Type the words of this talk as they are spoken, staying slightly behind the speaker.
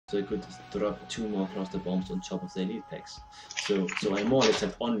so I could drop 2 more cluster bombs on top of the elite packs. So I more or less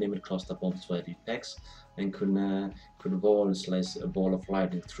have unlimited cluster bombs for elite packs and could wall slash a ball of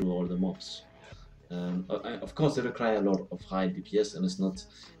lightning through all the mobs. Of course, they require a lot of high DPS, and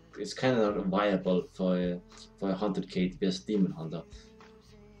it's kind of not viable for a 100k DPS demon hunter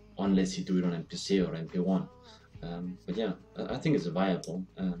unless you do it on MP0 or MP1. But yeah, I think it's viable.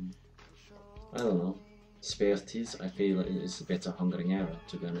 I don't know. Sparties, I feel is a better hungering arrow,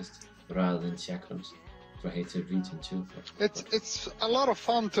 to be honest, rather than Chakrams for hated region too. It's a lot of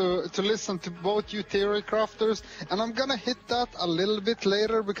fun to listen to both you theory crafters, and I'm gonna hit that a little bit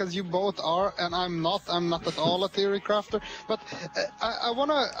later because you both are, and I'm not at all a theory crafter. But I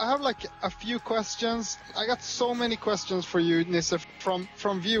have like a few questions. I got so many questions for you, Nisse,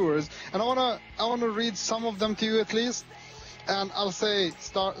 from viewers, and I wanna read some of them to you at least. And I'll say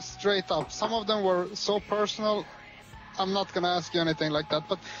straight up, some of them were so personal, I'm not gonna ask you anything like that.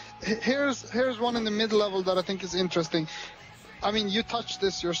 But here's one in the mid-level that I think is interesting. I mean, you touched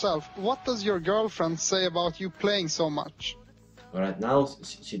this yourself. What does your girlfriend say about you playing so much? Well, right now,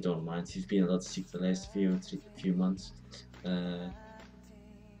 she don't mind. She's been a lot sick the last few months.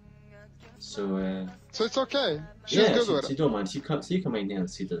 So it's okay. She's good with it. She don't mind. She come in here and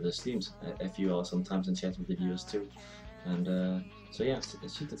sit at the streams a few hours sometimes and chat with the viewers too. And so yeah,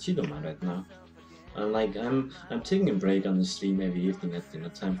 she don't mind right now. And like I'm taking a break on the stream every evening at dinner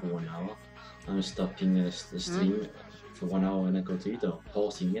time for 1 hour. I'm stopping the stream for 1 hour when I go to eat, or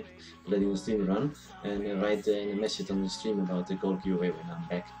pausing it, letting the stream run, and write a message on the stream about the gold giveaway when I'm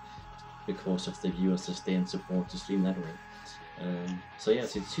back, because of the viewers to stay and support the stream that way. So yeah,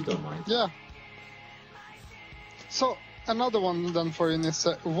 she don't mind. Yeah. So another one then for you,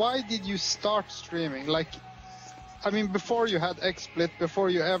 Nisse. Why did you start streaming? Like, I mean, before you had XSplit,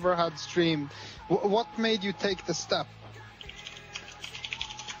 before you ever had streamed, what made you take the step?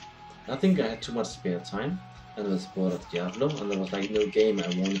 I think I had too much spare time, and I was bored of Diablo, and there was like no game I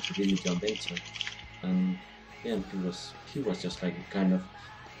wanted to really jump into. And yeah, he was just like kind of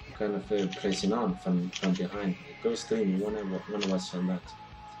pressing on from behind. Go stream, you wanna watch on that.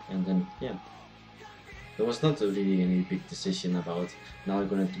 And then yeah, there was not really any big decision about now I'm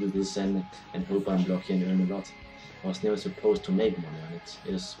gonna do this and hope I'm lucky and earn a lot. I was never supposed to make money on it.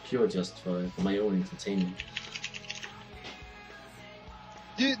 It was pure just for my own entertainment.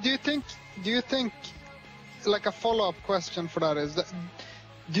 Do you think like a follow-up question for that is that,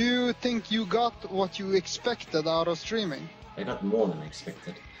 do you think you got what you expected out of streaming? I got more than I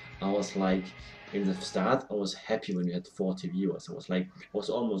expected. I was like, in the start, I was happy when you had 40 viewers. I was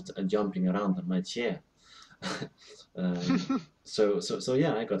almost jumping around on my chair. So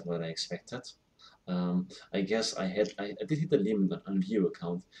yeah, I got what I expected. I guess I did hit the limit on view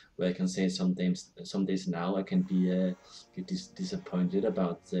count, where I can say some days now I can be disappointed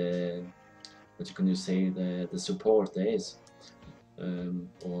about what can you say, the support days,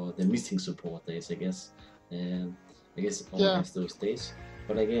 or the missing support days, I guess. I guess always those days.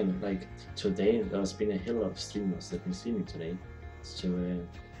 But again, like today, there's been a hill of streamers that have been streaming today, so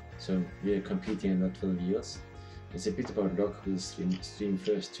we are competing a lot for the viewers. It's a bit about luck with stream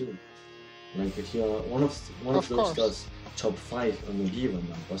first too. Like if you're one of those that's top 5 on the viewer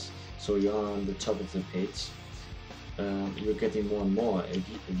numbers, so you're on the top of the page, you're getting more and more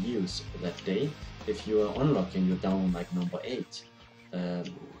views that day. If you are unlocking, you're down like number 8.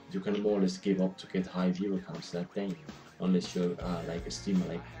 You can more or less give up to get high viewer counts that day, unless you're like a streamer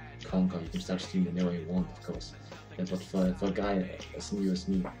like Conquer. You can start streaming whenever you want, of course. But for a guy as new as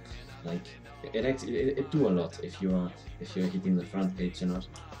me, like it do a lot if you're hitting the front page or not.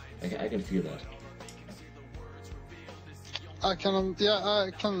 I can feel that. I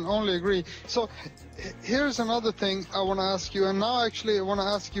can only agree. So here's another thing I want to ask you, and now actually I want to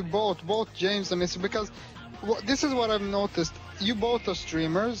ask you both James and Nisse, because this is what I've noticed. You both are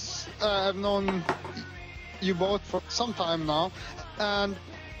streamers. I've known you both for some time now, and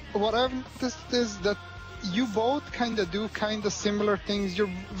what I've noticed is that you both do similar things. You're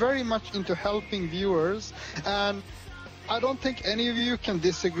very much into helping viewers, and I don't think any of you can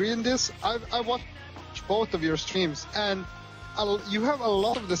disagree in this. I watch both of your streams, and you have a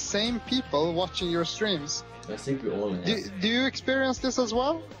lot of the same people watching your streams. I think we all have. Do you experience this as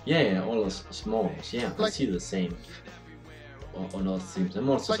well? Yeah, all us small. Yeah, like, I see the same on all streams. I'm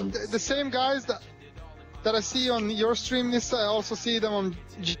also like the same guys that I see on your stream, Nisse, I also see them on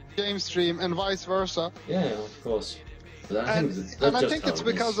James' stream, and vice versa. Yeah, of course. But I think it's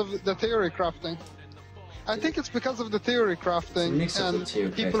because of the theory crafting. I think it's because of the theory crafting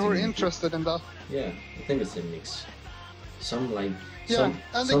and people who are interested in that. Yeah, I think it's a mix. Some and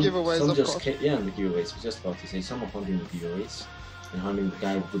the giveaways, of course. Yeah, and the giveaways. I was just about to say, some are hunting the giveaways, and hunting the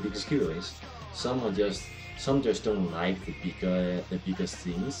guy with the biggest giveaways. Some just don't like the biggest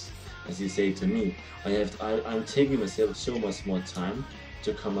things. As you say to me, I'm taking myself so much more time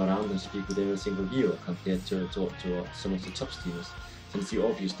to come around and speak with every single viewer compared to some of the top streamers, since you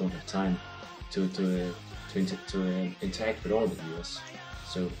obviously don't have time to interact with all the viewers.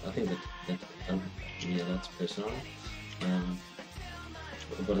 So I think that helped me a lot personally. Um,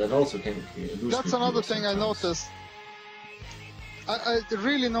 but that also can lose. That's another thing I noticed. I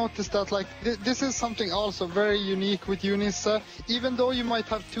really noticed that, like, this is something also very unique with you, Nisse. Even though you might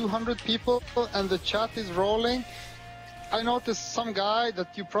have 200 people and the chat is rolling, I noticed some guy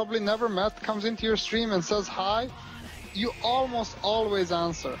that you probably never met comes into your stream and says hi. You almost always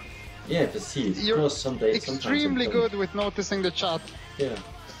answer. Yeah, but see, you're someday, extremely good with noticing the chat. Yeah.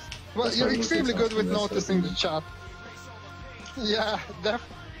 Well, you're extremely good with noticing the chat. Yeah,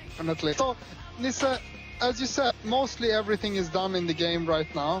 definitely. So, Nisse, as you said, mostly everything is done in the game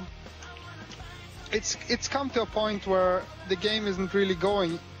right now. It's come to a point where the game isn't really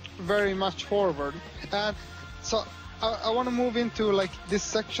going very much forward, and so I want to move into like this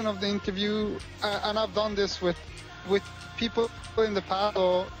section of the interview, and I've done this with people in the past,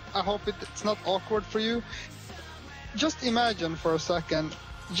 so I hope it's not awkward for you. Just imagine for a second,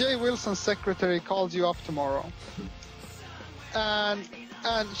 Jay Wilson's secretary calls you up tomorrow,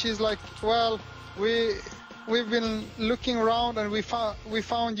 and she's like, well, we've been looking around and we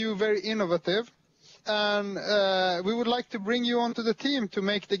found you very innovative, and we would like to bring you onto the team to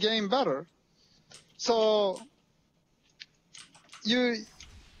make the game better. So you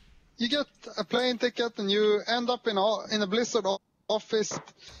get a plane ticket and you end up in a Blizzard office,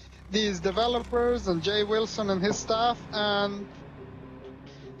 these developers and Jay Wilson and his staff, and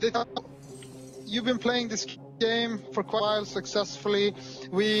you've been playing this game for quite a while successfully.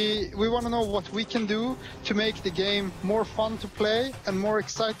 We want to know what we can do to make the game more fun to play and more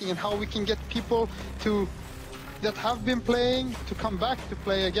exciting, and how we can get people that have been playing to come back to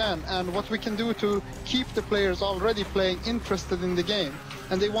play again, and what we can do to keep the players already playing interested in the game.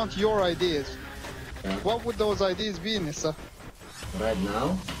 And they want your ideas. Yeah. What would those ideas be, Nisse? Right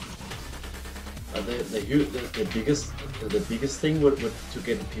now, the biggest thing would to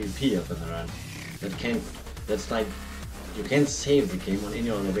get PvP up and around. That's like, you can't save the game on any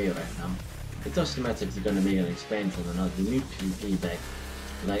other way right now. It doesn't matter if you're gonna make an expansion or not. You need PvP back.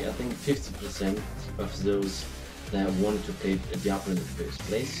 Like, I think 50% of those that wanted to play Diablo in the first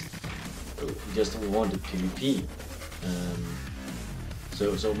place just wanted PvP.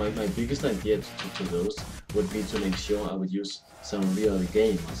 So my biggest idea to those would be to make sure I would use some real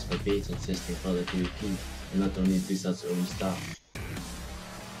gamers for beta testing for the PvP, and not only Blizzard's own stuff.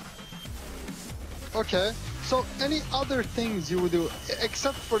 Okay, so any other things you would do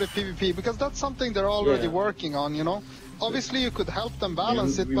except for the PvP, because that's something they're already working on, you know? Obviously you could help them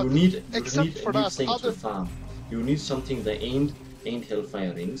balance it, but except for that, other farm. You need something that ain't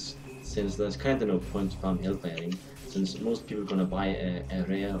Hellfire rings, since there's kinda no point to farm Hellfire ring, since most people are gonna buy a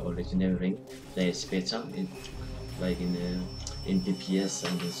rare or legendary ring that is better in DPS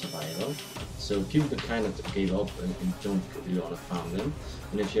and in survival. So people kind of gave up and don't really want to farm them.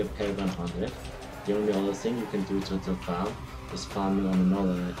 And if you have Paragon 100, the only other thing you can do to farm is farming on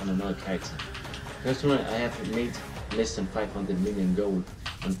another character. Personally, I have made less than 500 million gold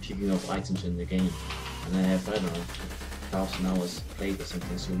on picking up items in the game, and I have, I don't know, 1,000 hours played or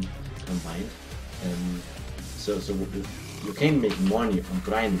something soon combined. So you can't make money on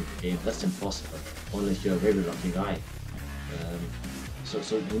grinding the game. That's impossible, only if you're a very lucky guy.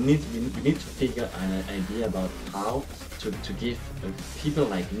 So you need to figure an idea about how to give people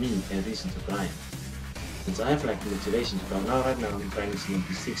like me a reason to grind. Since I have like motivation to go, right now I'm grinding some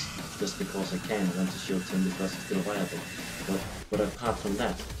 6 just because I can. I want to show 10 because it's still viable. But apart from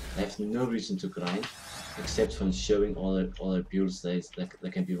that, I have no reason to grind except for showing all the builds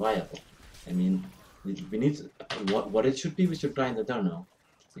that can be viable. I mean, we need what it should be with your grind. I don't know.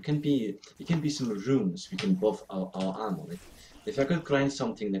 It can be some runes we can buff our armor with. If I could grind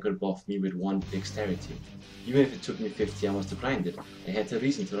something that could buff me with 1 dexterity, even if it took me 50 hours to grind it, I had a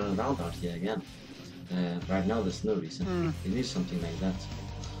reason to run around out here again. Right now there's no reason. You need something like that.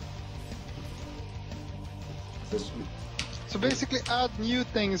 So basically add new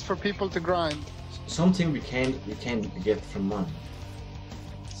things for people to grind. Something we can get from money.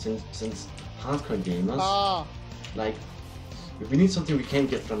 Since hardcore gamers, like, we need something we can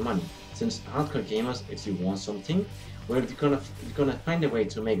get from money. Since hardcore gamers, if you want something, well, you're gonna find a way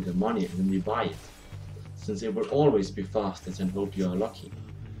to make the money when we buy it. Since it will always be fastest and hope you are lucky.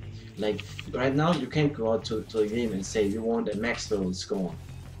 Like, right now you can't go out to the game and say you want a maximum score.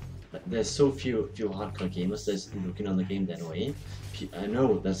 There's so few hardcore gamers that's looking on the game that way. I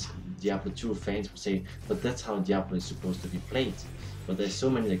know that's Diablo 2 fans would say, but that's how Diablo is supposed to be played. But there's so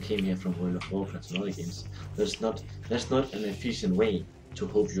many that came here from World of Warcraft and other games. There's not an efficient way to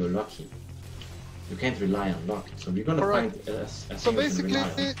hope you're lucky. You can't rely on luck. So we're gonna Correct. find a So thing we can basically,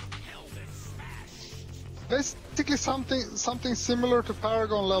 rely on. basically something similar to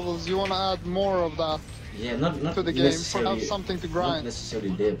Paragon levels. You want to add more of that Yeah, not to the game, necessarily, have something to not grind. necessarily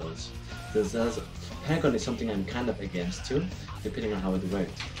levels. There's Paragon is something I'm kind of against too, depending on how it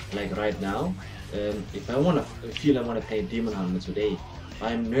works. Like right now, if I feel I wanna play Demon Hunter today,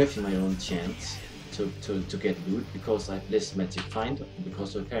 I'm nerfing my own chance to get loot because I have less magic find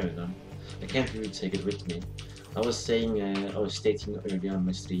because of Paragon. I can't really take it with me. I was stating earlier on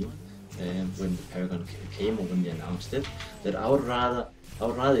my stream when the Paragon came or when they announced it, that I would rather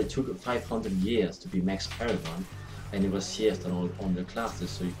it took 500 years to be max Paragon, and it was shared on the classes,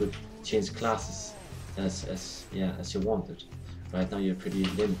 so you could change classes as you wanted. Right now you're pretty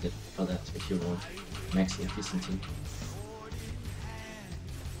limited for that if you want max efficiency.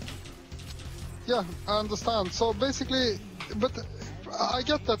 Yeah, I understand. So basically, but I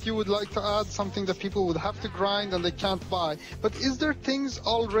get that you would like to add something that people would have to grind and they can't buy. But is there things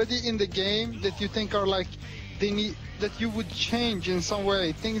already in the game that you think are like that you would change in some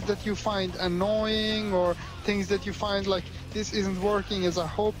way? Things that you find annoying, or things that you find like this isn't working as I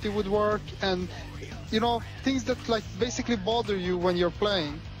hoped it would work, and things that like basically bother you when you're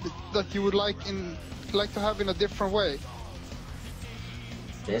playing that you would like to have in a different way.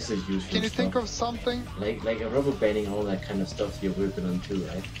 That's a useful Can you stuff. think of something? Like a rubber banding and all that kind of stuff you're working on too,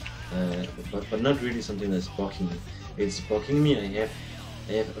 right? But not really something that's blocking me. It's blocking me. I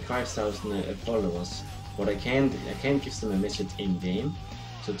have 5,000 followers, but I can't give them a message in game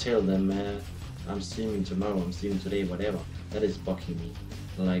to tell them I'm streaming tomorrow, I'm streaming today, whatever. That is blocking me.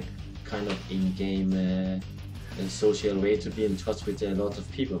 Like kind of in game a social way to be in touch with a lot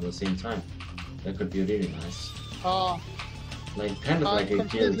of people at the same time. That could be really nice. Like kind of I like a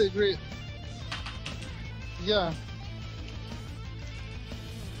completely guild. agree. Yeah.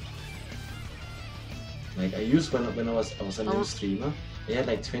 Like I used when I was a new streamer, I had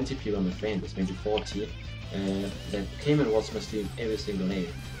like 20 people on my friends, maybe 40, that came and watched my stream every single day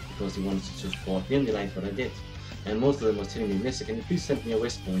because they wanted to support me and they liked what I did. And most of them was telling me, Nisse, can you please send me a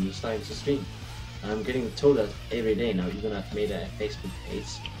whisper when you're starting to stream? I'm getting told that every day now. Even I've made a Facebook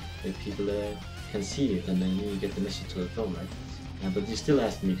page that people can see it, and then you get the message to the phone, right? But you still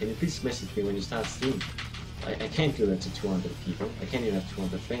ask me, can you please message me when you start streaming? I can't do that to 200 people. I can't even have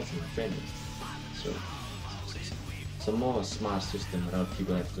 200 friends in my friend list. So, some more smart system without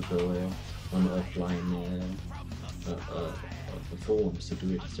people have to go on offline forums to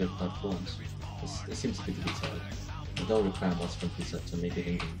do it, third platforms. It seems a bit retarded. I don't require much from pizza to make it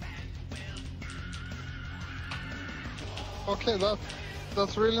in game. Okay,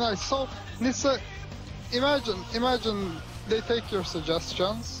 that's really nice. So, Nisse, imagine they take your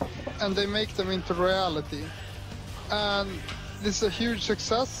suggestions and they make them into reality. And this is a huge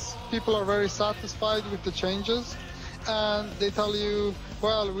success. People are very satisfied with the changes. And they tell you,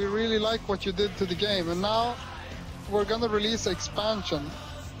 well, we really like what you did to the game. And now we're going to release an expansion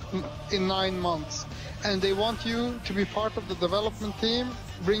in 9 months. And they want you to be part of the development team,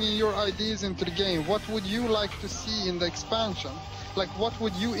 bringing your ideas into the game. What would you like to see in the expansion? Like, what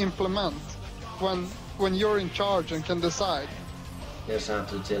would you implement when you're in charge and can decide? Yes, I have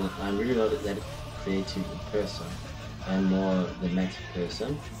to tell. I'm really not that creative person. I'm more the math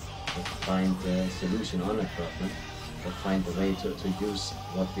person. To find a solution on a problem, to find a way to use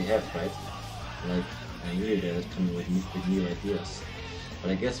what we have, right? Like, I'm really there coming with new ideas.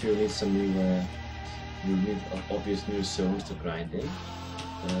 But I guess we'll need some new, we'll need obvious new zones to grind in.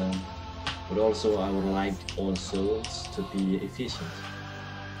 But also I would like all zones to be efficient.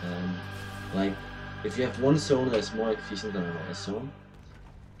 Like, if you have one zone that's more efficient than another zone,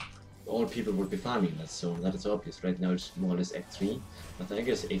 all people would be farming that zone. That is obvious. Right now it's more or less Act 3, but I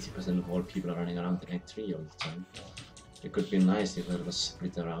guess 80% of all people are running around in Act 3 all the time. It could be nice if it was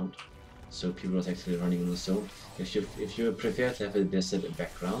split around, so people was actually running in the zone. If you prefer to have a desert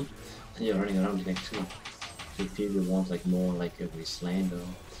background, then you're running around in Act 2. If you feel you want like more like a wasteland, or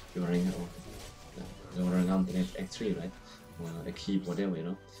you're running around in Act 3, right? Or a keep, whatever, you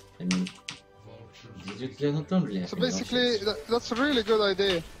know. I mean, you don't really have. So any basically, options. that's a really good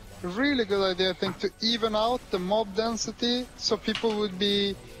idea. A really good idea, I think, to even out the mob density, so people would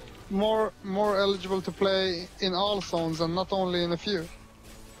be more eligible to play in all zones and not only in a few.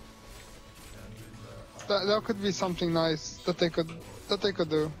 That could be something nice that they could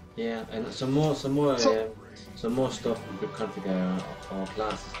do. Yeah, and some more stuff we could configure our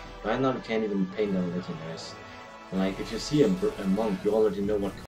classes. Right now we can't even paint our legendaries. Like if you see a monk, you already know what